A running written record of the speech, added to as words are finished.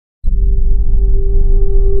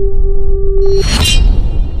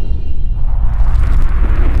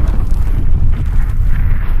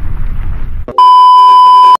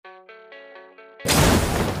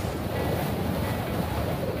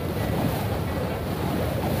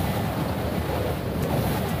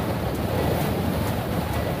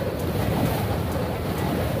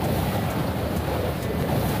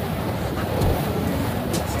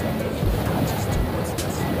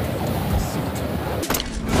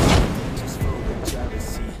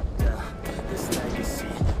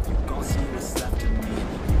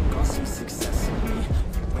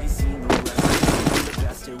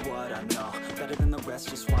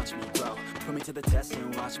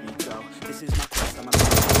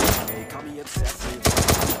call me obsessive,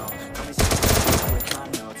 no, call me serious with my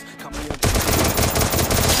notes, call me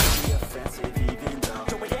offensive even though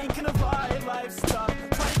yo, I ain't gonna lie, life's tough,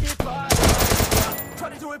 try to get by, try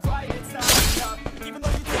to do it right, it's not enough, even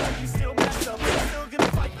though you try, you still mess up, I'm still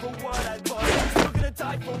gonna fight for what I love, I'm still gonna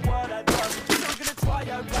die for what I love, still gonna try,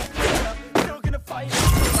 I won't give up, still gonna fight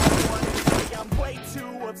until I want it, say I'm way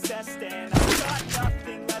too obsessed and I've got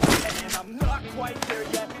nothing left and I'm not quite there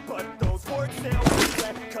yet, but those words they'll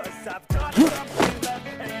regret, cause I've got something left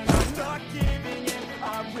and I'm not giving in,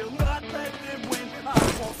 I will not let them win,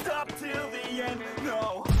 I won't stop till the end,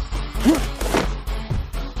 no.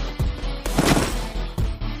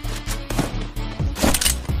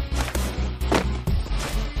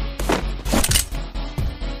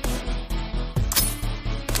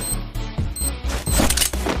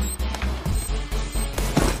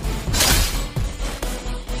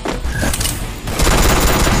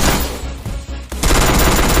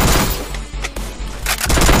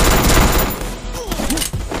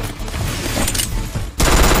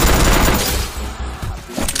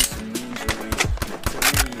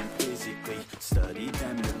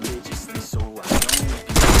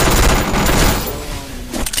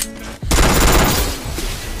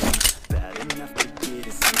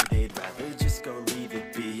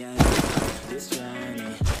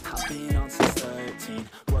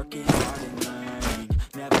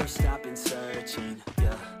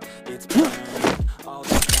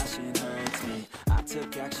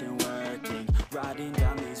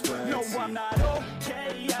 I'm not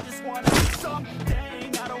okay, I just wanna be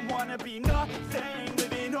something, I don't wanna be nothing,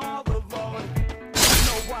 living all alone.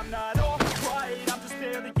 No, I'm not alright, I'm just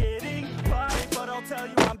barely getting by, but I'll tell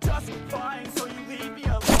you I'm just fine, so you leave me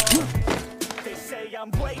alone. They say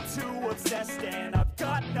I'm way too obsessed and I've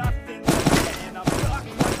got nothing left, and I'm not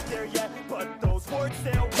quite there yet, but those words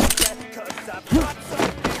they'll regret, cause I've got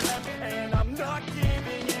something left and I'm not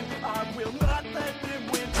giving in, I will not let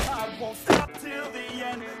them win, I won't stop till the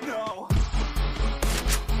end, no.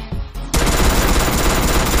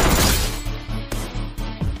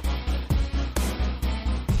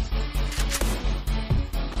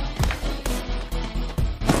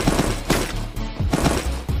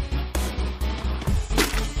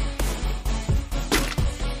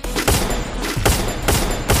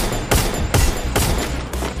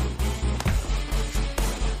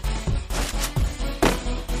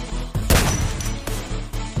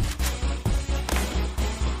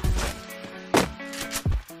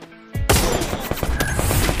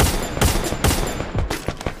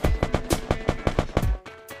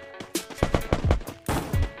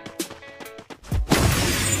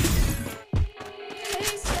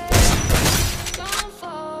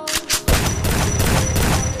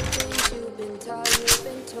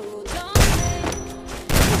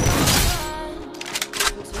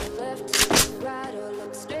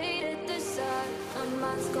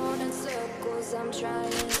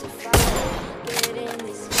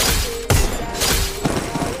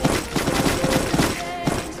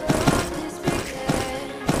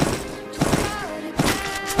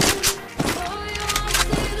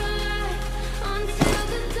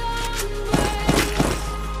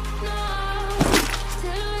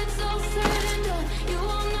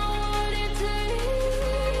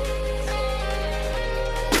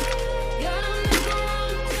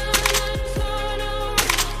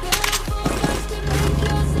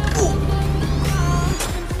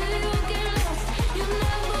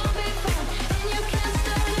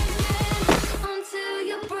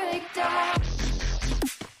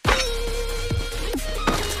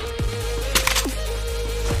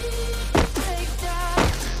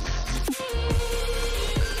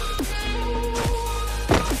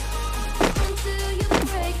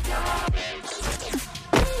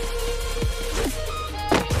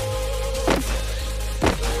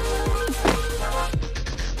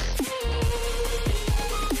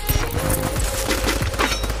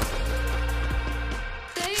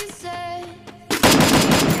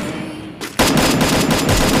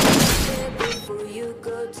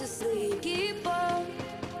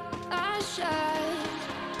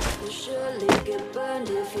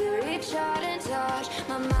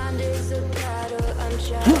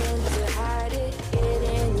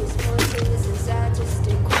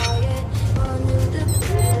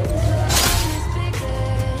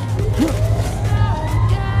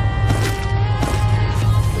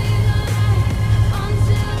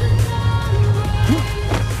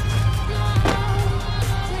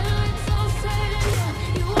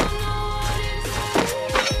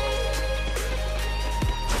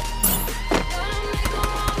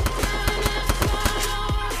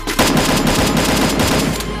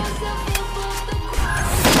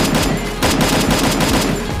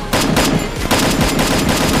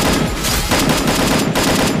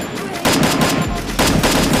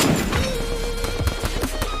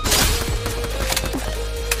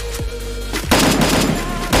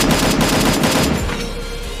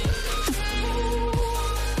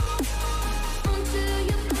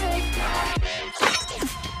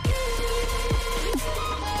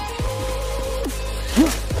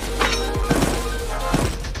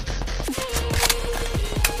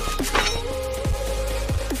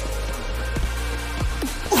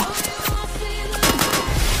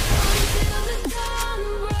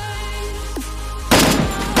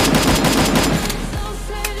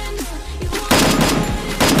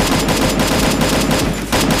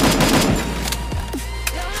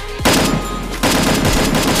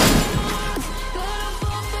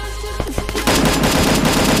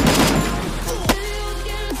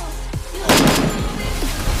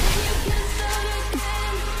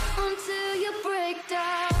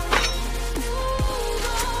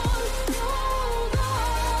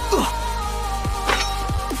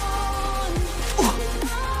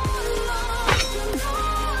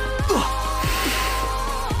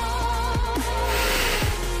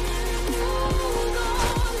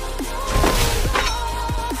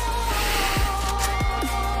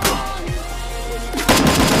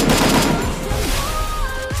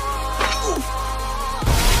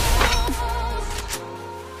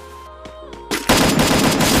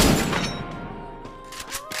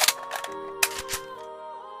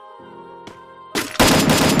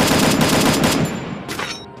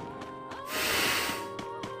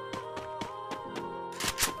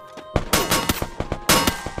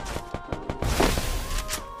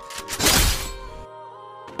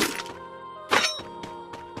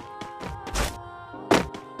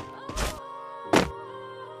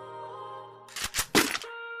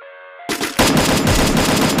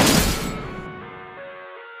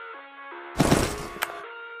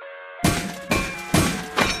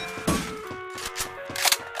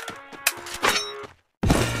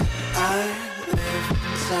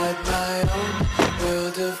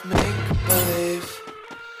 make-believe.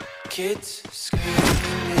 Kids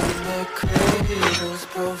screaming in the cradles,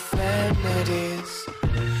 profanities.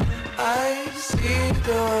 I see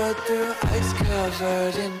the world through ice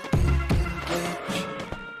covered in ink and bleach.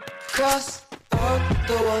 Cross out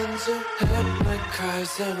the ones who heard my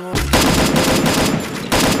cries and walked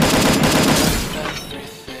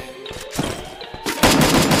everything.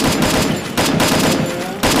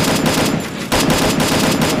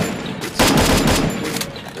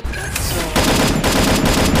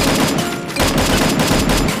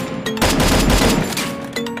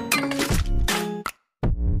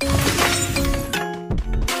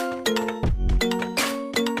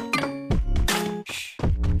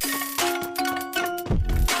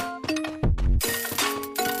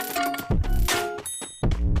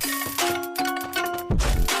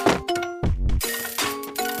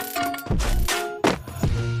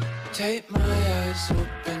 Take my eyes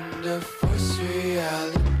open to force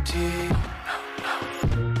reality.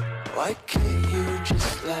 Why can't you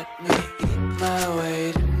just let me eat my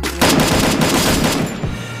weight in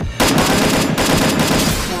I'm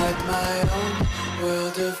inside my own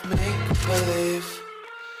world of make-believe.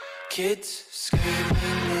 Kids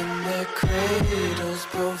screaming in their cradles,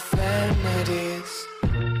 profanities.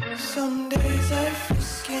 Some days I feel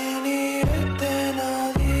skinnier than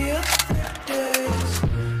all the other days.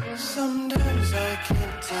 Sometimes I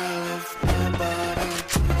can't tell if my body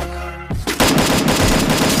belongs.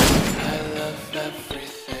 I love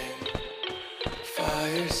everything.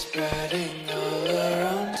 Fire spreading all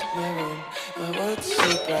around my room. My world's so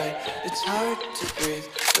bright, it's hard to breathe,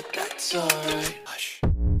 but that's alright. Hush.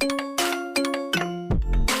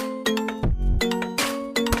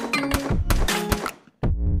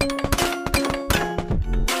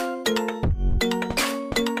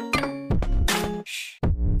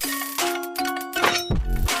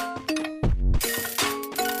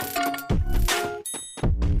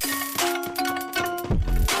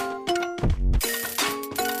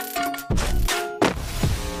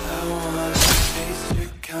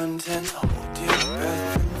 Content, hold your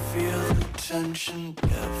breath and feel the tension.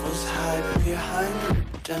 Devils hide behind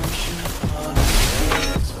redemption. Honesty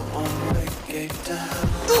is a one-way gate to hell.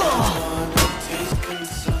 Wanna taste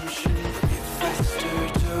consumption, breathe faster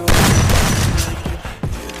to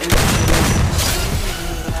hear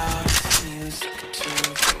the loudest music till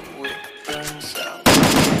the wick burns out.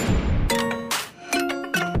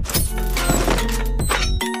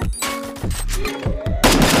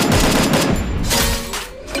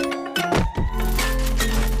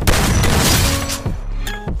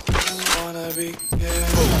 Be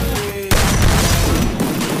carefree,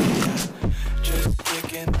 just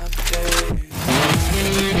picking up days.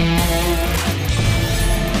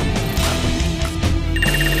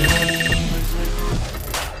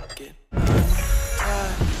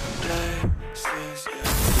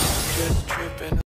 Get